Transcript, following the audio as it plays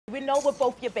We know we're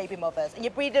both your baby mothers, and you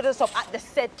breeded us up at the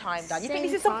said time, Dan. You think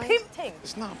this is some pimp thing?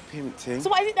 It's not a pimp thing. So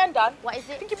what is it then, Dan? What is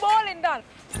it? I think you're balling, Dan.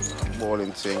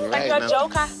 Balling thing, Like right you're now. a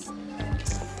joker.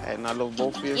 And I love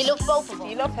both of you. You love both of them.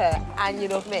 You love her, and you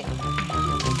love me.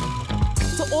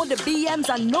 To all the BMs,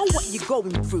 I know what you're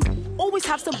going through. Always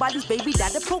have somebody's baby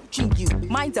dad approaching you.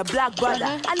 Mine's a black brother,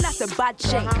 and that's a bad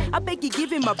shame. I beg you,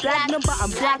 give him a black number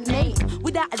and black name.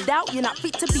 Without a doubt, you're not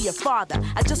fit to be a father.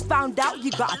 I just found out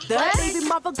you got a third baby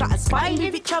mother, got us fighting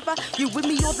with each other. You with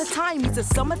me all the time, it's a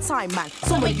summertime, man.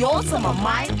 Some of yours, some of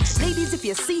mine. Ladies, if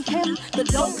you see him, then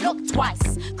don't look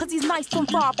twice. Cause he's nice from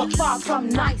far, but far from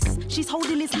nice. She's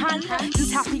holding his hand,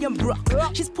 he's happy and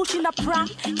broke. She's pushing her pram,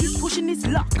 he's pushing his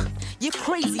luck. You're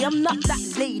crazy, I'm not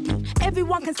that lady.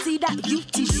 Everyone can see that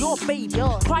youth is your baby.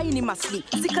 Crying in my sleep,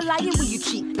 sick of lying when you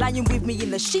cheat. Lying with me in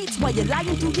the sheets while you're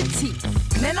lying through your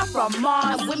teeth. Men are from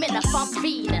Mars, And women are from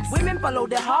Venus. women follow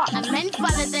their heart. And men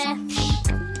follow their...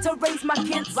 To raise my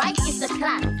kids, Right is the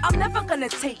plan. I'm never gonna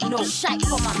take no Shite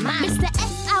for my man. Mr.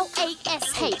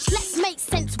 S-L-A-S-H, let's make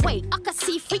sense, wait. I can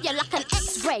see through you like an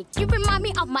X-ray. You remind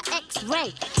me of my X-ray.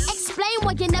 Explain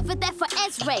why you're never there for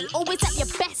X-ray. Always at your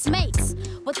best mates.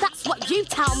 Well, that's what you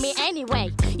tell me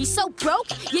anyway. You're so broke,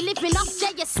 you're living off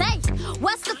JSA.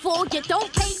 Worst of all, you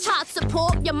don't pay child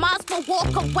support. Your might as well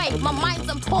walk away. My mind's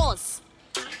on pause.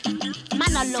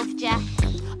 Man, I loved ya.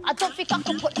 I don't think I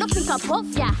can put nothing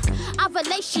above ya. Our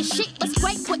relationship was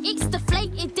great, but it's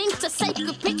deflated into say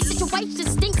goodbye. Situation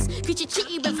stinks, cause you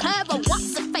cheated with her and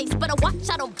what's her face. But I watch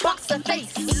out on box her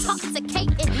face.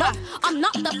 Intoxicated love. I'm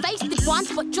not the faced one,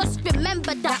 but just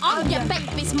remember that I'm your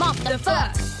baby's mom, the first.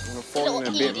 I'm gonna fall in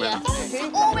a bit, man.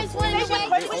 Always running away.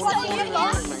 What's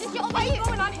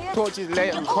going on here? Talk to you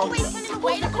later, I'm coming. Always running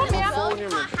away. Come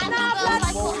here.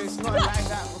 It's not like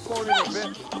that, I'm falling a bit.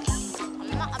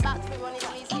 I'm not about to be running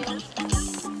on these